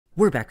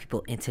We're back,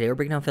 people, and today we're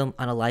breaking down film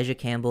on Elijah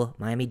Campbell,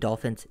 Miami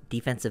Dolphins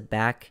defensive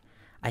back.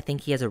 I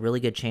think he has a really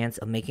good chance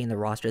of making the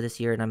roster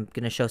this year, and I'm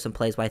going to show some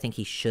plays why I think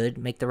he should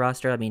make the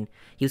roster. I mean,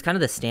 he was kind of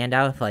the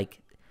standout,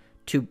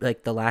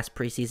 the last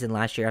preseason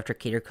last year after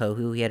Kader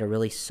Kohu. He had a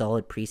really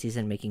solid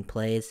preseason making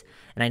plays,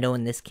 and I know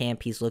in this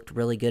camp he's looked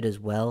really good as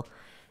well.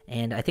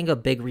 And I think a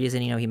big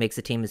reason, he makes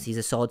the team is he's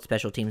a solid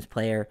special teams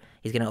player.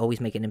 He's going to always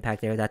make an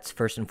impact there. That's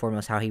first and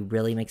foremost how he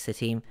really makes the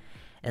team.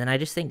 And then I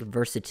just think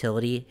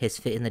versatility, his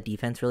fit in the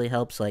defense really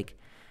helps. Like,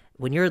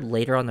 when you're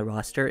later on the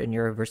roster and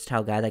you're a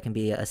versatile guy that can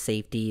be a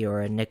safety or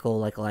a nickel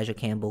like Elijah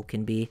Campbell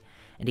can be,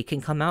 and he can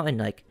come out and,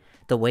 like,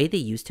 the way they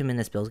used him in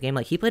this Bills game,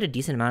 like, he played a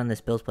decent amount in this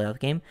Bills playoff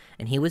game,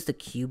 and he was the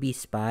QB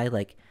spy.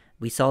 Like,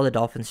 we saw the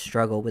Dolphins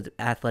struggle with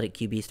athletic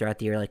QBs throughout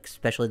the year, like,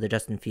 especially the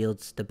Justin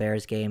Fields, the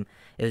Bears game.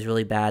 It was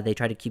really bad. They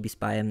tried to QB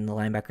spy him, and the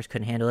linebackers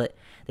couldn't handle it.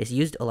 They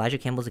used Elijah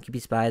Campbell as a QB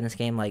spy in this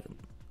game, like,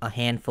 a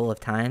handful of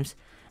times,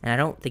 and I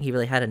don't think he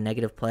really had a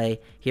negative play.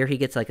 Here he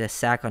gets like a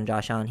sack on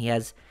Josh Allen.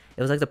 It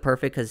was like the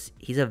perfect, because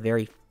he's a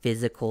very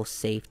physical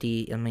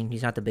safety. I mean,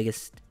 he's not the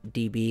biggest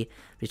DB,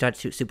 but he's not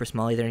super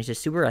small either, and he's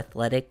just super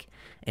athletic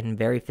and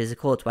very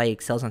physical. It's why he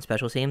excels on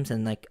special teams,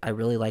 and like I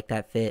really like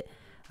that fit.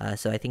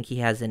 So I think he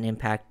has an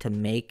impact to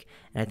make,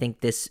 and I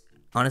think this,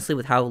 honestly,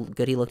 with how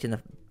good he looked in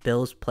the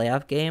Bills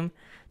playoff game,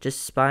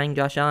 just spying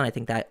Josh Allen, I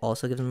think that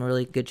also gives him a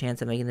really good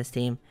chance of making this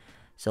team.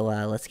 So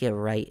let's get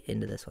right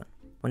into this one.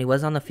 When he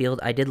was on the field,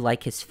 I did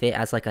like his fit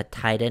as like a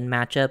tight end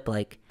matchup.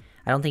 Like,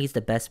 I don't think he's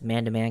the best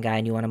man-to-man guy,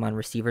 and you want him on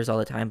receivers all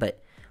the time,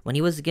 but when he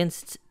was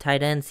against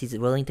tight ends, he's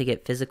willing to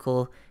get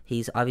physical.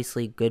 He's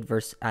obviously good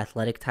versus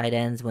athletic tight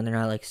ends when they're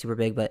not like super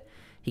big, but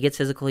he gets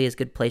physical. He has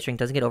good play strength,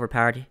 doesn't get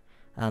overpowered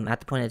at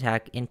the point of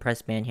attack. In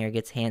press man here,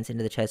 gets hands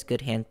into the chest,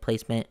 good hand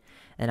placement,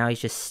 and now he's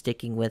just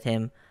sticking with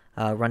him.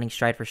 Running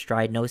stride for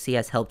stride. Notice he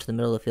has help to the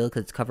middle of the field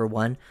because it's cover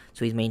one,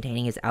 so he's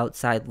maintaining his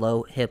outside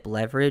low hip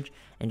leverage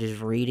and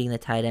just reading the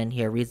tight end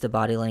here, reads the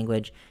body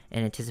language,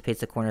 and anticipates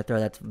the corner throw.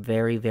 That's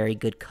very, very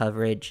good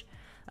coverage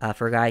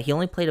for a guy. He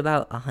only played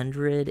about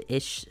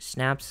 100-ish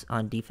snaps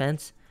on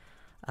defense,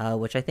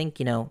 which I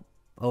think,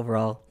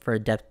 overall for a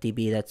depth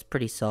DB, that's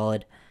pretty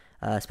solid.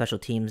 Special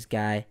teams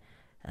guy.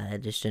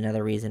 Just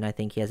another reason I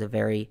think he has a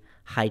very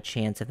high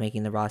chance of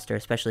making the roster,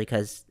 especially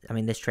because, I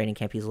mean, this training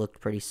camp he's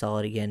looked pretty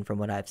solid again from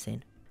what I've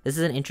seen. This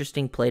is an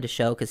interesting play to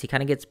show because he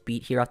kind of gets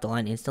beat here off the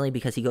line instantly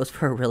because he goes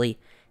for a really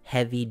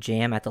heavy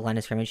jam at the line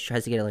of scrimmage. He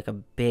tries to get like a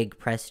big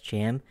press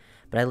jam,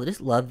 but I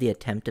just love the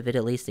attempt of it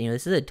at least.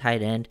 This is a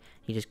tight end.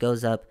 He just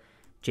goes up,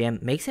 jam,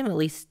 makes him at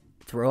least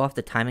throw off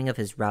the timing of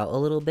his route a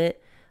little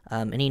bit,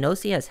 and he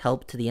knows he has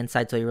help to the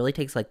inside, so he really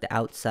takes like the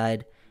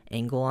outside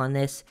angle on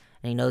this.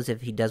 And he knows if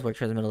he does work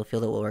towards the middle of the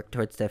field, it will work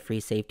towards the free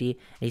safety.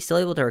 And he's still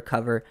able to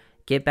recover,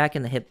 get back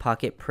in the hip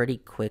pocket pretty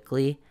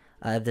quickly.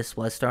 If this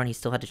was thrown, he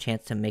still had a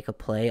chance to make a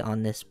play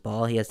on this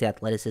ball. He has the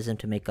athleticism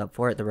to make up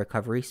for it, the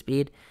recovery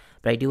speed.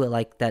 But I do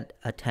like that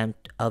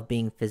attempt of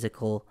being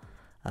physical.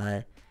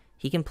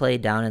 He can play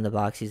down in the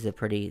box. He's a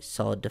pretty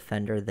solid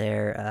defender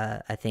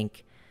there. I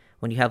think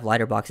when you have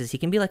lighter boxes, he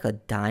can be like a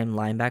dime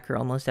linebacker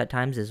almost at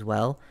times as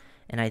well.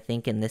 And I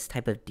think in this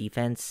type of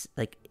defense,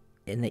 like,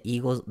 in the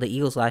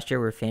Eagles last year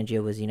where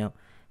Fangio was,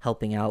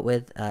 helping out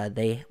with,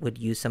 they would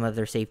use some of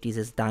their safeties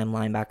as dime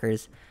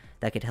linebackers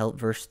that could help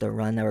versus the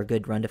run, that were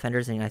good run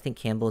defenders. And I think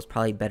Campbell is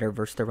probably better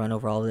versus the run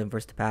overall than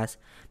versus the pass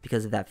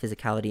because of that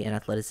physicality and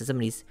athleticism.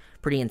 And he's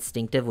pretty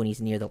instinctive when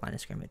he's near the line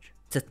of scrimmage.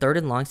 It's a third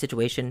and long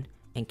situation,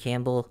 and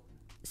Campbell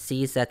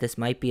sees that this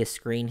might be a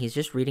screen. He's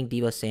just reading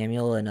Deebo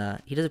Samuel,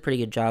 and he does a pretty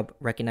good job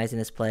recognizing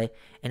this play.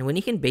 And when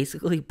he can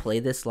basically play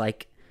this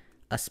like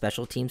a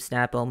special team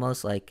snap,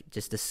 almost like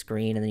just a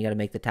screen, and then you got to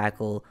make the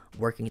tackle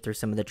working through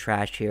some of the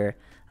trash here.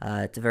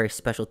 It's a very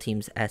special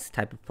teams-esque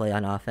type of play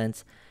on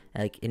offense.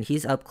 And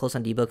he's up close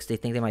on Deebo because they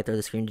think they might throw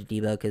the screen to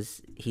Deebo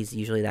because he's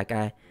usually that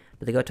guy.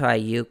 But they go to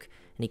Ayuk,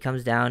 and he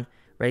comes down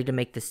ready to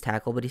make this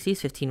tackle, but he sees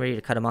 15 ready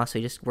to cut him off, so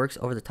he just works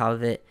over the top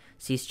of it,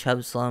 sees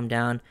Chubb slow him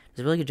down.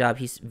 Does a really good job.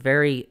 He's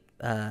very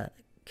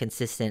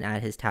consistent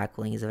at his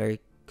tackling. He's a very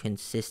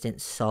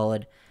consistent,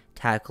 solid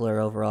tackler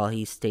overall.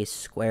 He stays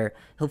square.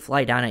 He'll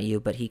fly down at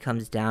you, but he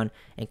comes down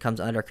and comes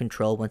under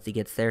control once he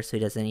gets there, so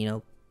he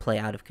doesn't, play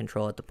out of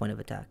control at the point of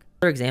attack.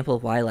 Another example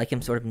of why I like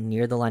him sort of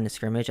near the line of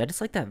scrimmage, I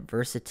just like that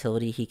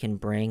versatility he can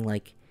bring.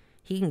 Like,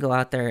 he can go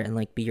out there and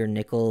like be your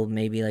nickel,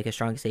 maybe like a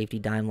strong safety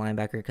dime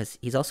linebacker, because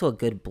he's also a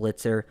good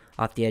blitzer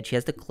off the edge. He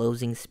has the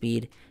closing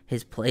speed,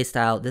 his play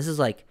style. This is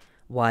like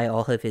why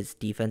all of his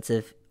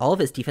defensive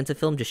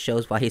film just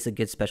shows why he's a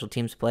good special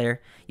teams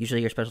player. Usually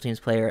your special teams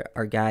player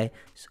are guys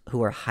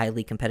who are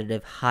highly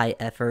competitive, high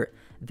effort,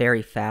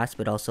 very fast,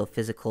 but also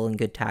physical and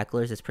good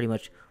tacklers. That's pretty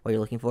much what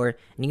you're looking for.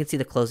 And you can see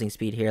the closing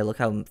speed here. Look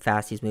how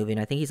fast he's moving.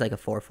 I think he's like a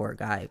 4.4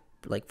 guy,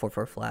 like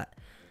 4.4 flat.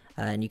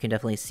 And you can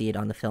definitely see it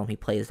on the film. He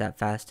plays that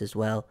fast as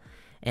well.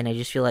 And I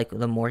just feel like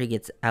the more he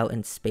gets out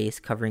in space,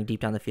 covering deep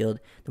down the field,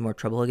 the more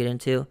trouble he'll get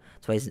into.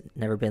 That's why he's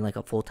never been like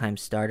a full-time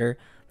starter,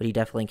 but he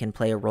definitely can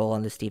play a role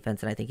on this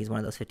defense, and I think he's one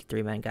of those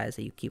 53-man guys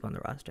that you keep on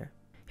the roster.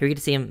 Here you get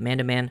to see him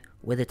man-to-man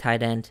with a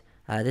tight end.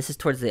 This is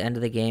towards the end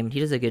of the game. He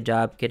does a good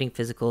job getting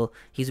physical.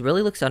 He's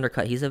really looks to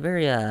undercut. He's a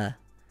very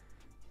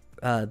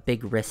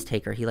big risk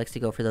taker. He likes to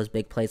go for those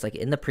big plays. Like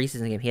in the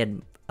preseason game, he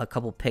had a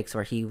couple picks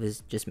where he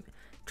was just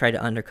trying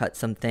to undercut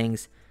some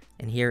things.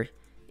 And here,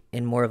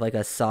 in more of like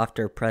a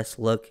softer press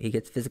look, he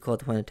gets physical at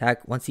the point of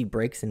attack. Once he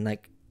breaks and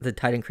like the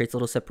tight end creates a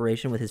little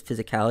separation with his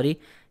physicality,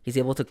 he's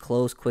able to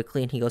close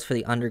quickly, and he goes for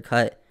the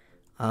undercut.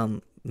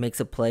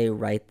 Makes a play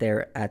right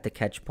there at the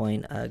catch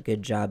point.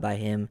 Good job by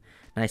him.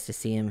 Nice to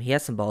see him. He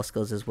has some ball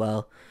skills as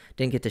well.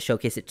 Didn't get to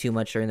showcase it too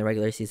much during the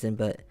regular season,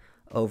 but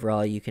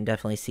overall you can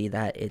definitely see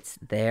that it's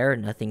there.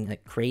 Nothing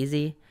like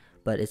crazy,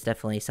 but it's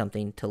definitely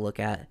something to look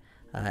at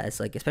as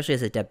like, especially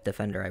as a depth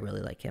defender. I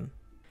really like him.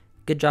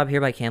 Good job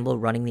here by Campbell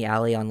running the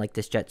alley on like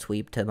this jet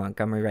sweep to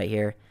Montgomery right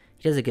here.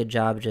 He does a good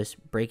job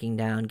just breaking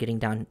down, getting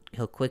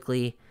downhill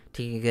quickly,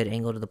 taking a good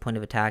angle to the point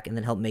of attack, and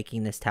then help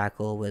making this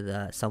tackle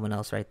with someone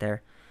else right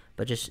there.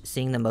 But just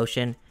seeing the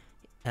motion,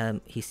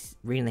 he's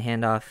reading the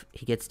handoff,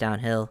 he gets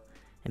downhill,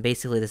 and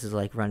basically this is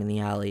like running the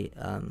alley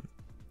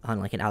on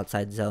like an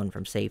outside zone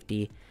from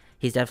safety.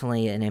 He's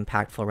definitely an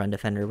impactful run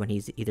defender when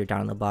he's either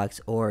down in the box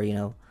or, you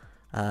know,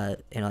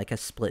 in like a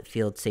split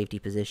field safety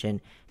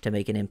position to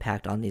make an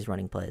impact on these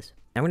running plays.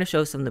 I'm going to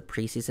show some of the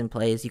preseason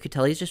plays. You could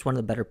tell he's just one of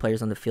the better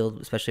players on the field,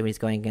 especially when he's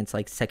going against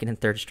like second and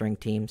third string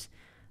teams.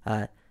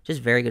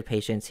 Just very good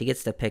patience. He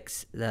gets to pick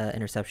the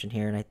interception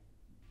here, and I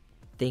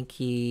think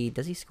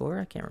does he score?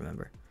 I can't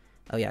remember.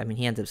 Oh yeah, I mean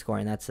he ends up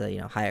scoring. That's a, you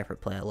know, high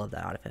effort play. I love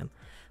that out of him.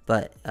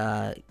 But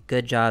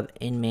good job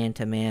in man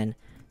to man.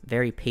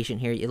 Very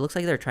patient here. It looks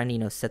like they're trying to, you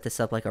know, set this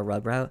up like a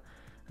rub route,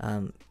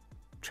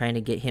 trying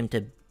to get him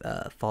to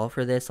fall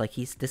for this. Like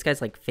this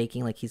guy's like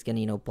faking like he's gonna,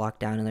 you know, block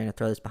down, and they're gonna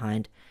throw this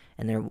behind,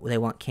 and they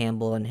want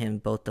Campbell and him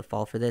both to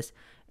fall for this,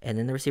 and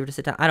then the receiver to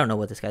sit down. I don't know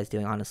what this guy's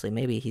doing, honestly.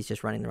 Maybe he's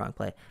just running the wrong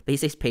play. But he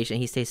stays patient.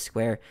 He stays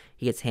square.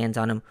 He gets hands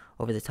on him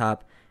over the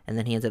top, and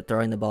then he ends up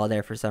throwing the ball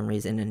there for some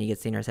reason, and he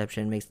gets the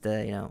interception, makes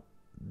the, you know,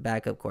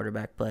 backup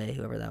quarterback play,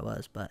 whoever that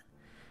was. But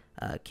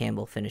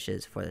Campbell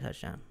finishes for the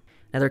touchdown.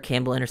 Another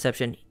Campbell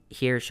interception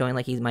here, showing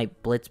like he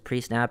might blitz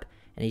pre-snap,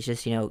 and he's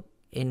just, you know,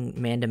 in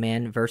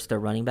man-to-man versus the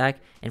running back.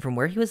 And from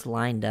where he was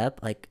lined up,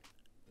 like,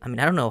 I mean,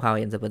 I don't know how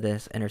he ends up with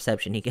this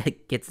interception. He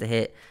gets the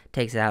hit,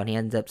 takes it out, and he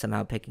ends up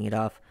somehow picking it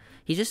off.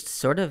 He's just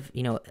sort of,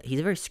 you know, he's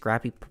a very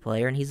scrappy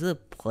player, and he's a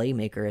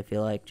playmaker, I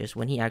feel like. Just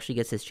when he actually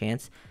gets his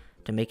chance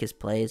to make his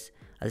plays.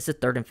 This is a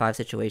 3rd and 5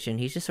 situation.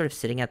 He's just sort of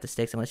sitting at the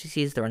sticks. Unless he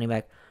sees the running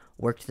back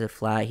work to the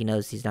flat, he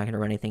knows he's not going to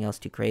run anything else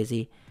too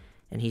crazy.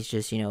 And he's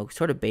just, you know,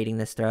 sort of baiting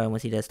this throw. And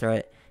once he does throw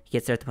it, he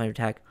gets there at the point of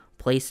attack,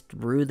 placed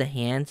through the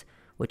hands,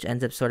 which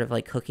ends up sort of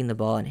like hooking the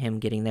ball and him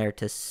getting there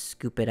to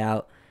scoop it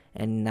out.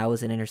 And that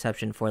was an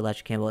interception for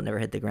Elijah Campbell. It never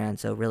hit the ground.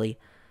 So really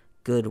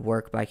good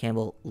work by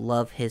Campbell.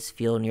 Love his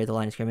feel near the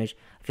line of scrimmage.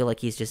 I feel like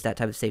he's just that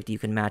type of safety you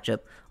can match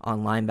up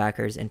on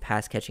linebackers and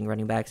pass catching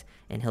running backs,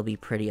 and he'll be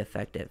pretty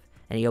effective.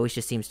 And he always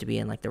just seems to be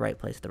in like the right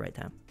place at the right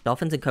time.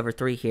 Dolphins in cover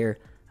 3 here.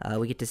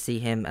 We get to see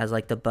him as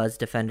like the buzz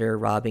defender,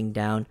 robbing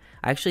down.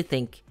 I actually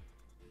think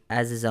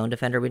as a zone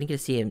defender, we didn't get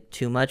to see him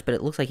too much, but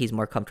it looks like he's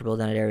more comfortable in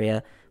that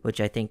area,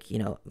 which I think, you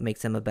know,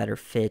 makes him a better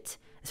fit,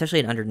 especially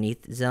an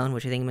underneath zone,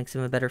 which I think makes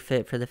him a better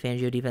fit for the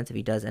Fangio defense if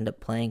he does end up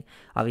playing.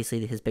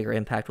 Obviously, his bigger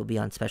impact will be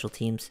on special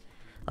teams.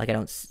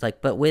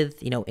 But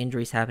with, you know,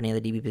 injuries happening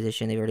at the DB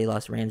position, they've already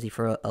lost Ramsey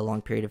for a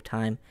long period of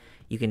time.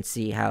 You can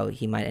see how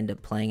he might end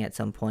up playing at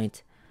some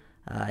point.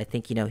 I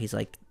think, you know, he's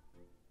like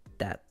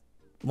that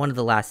one of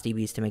the last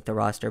DBs to make the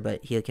roster,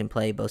 but he can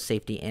play both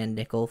safety and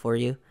nickel for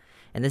you.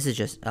 And this is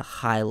just a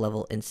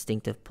high-level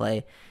instinctive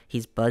play.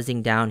 He's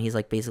buzzing down. He's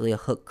like basically a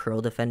hook curl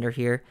defender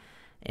here.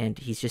 And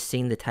he's just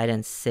seeing the tight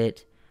end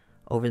sit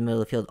over the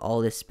middle of the field,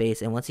 all this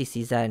space. And once he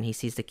sees that and he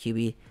sees the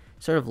QB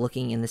sort of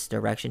looking in this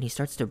direction, he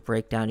starts to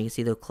break down. You can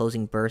see the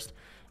closing burst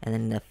and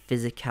then the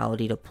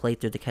physicality to play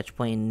through the catch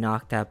point and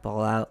knock that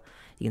ball out.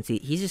 You can see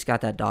he's just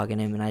got that dog in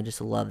him, and I just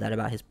love that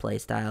about his play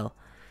style.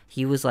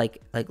 He was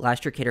like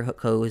last year, Cater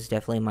Kohu was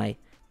definitely my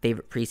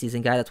favorite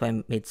preseason guy. That's why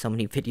I made so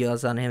many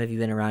videos on him. If you've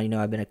been around, you know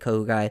I've been a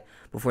Kohu guy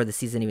before the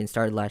season even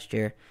started last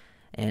year.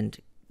 And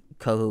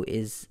Kohu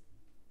is,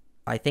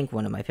 I think,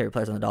 one of my favorite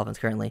players on the Dolphins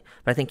currently.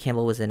 But I think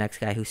Campbell was the next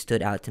guy who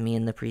stood out to me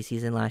in the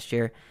preseason last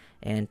year.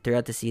 And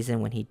throughout the season,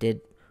 when he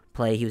did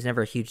play, he was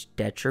never a huge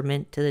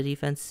detriment to the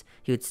defense.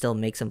 He would still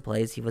make some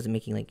plays. He wasn't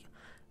making like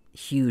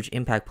huge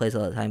impact plays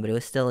all the time, but it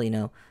was still, you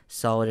know,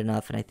 solid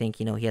enough. And I think,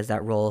 you know, he has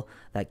that role,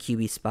 that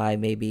QB spy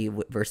maybe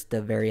versus the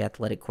very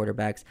athletic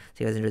quarterbacks. So if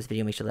you guys enjoyed this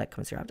video, make sure that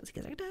comes through after this.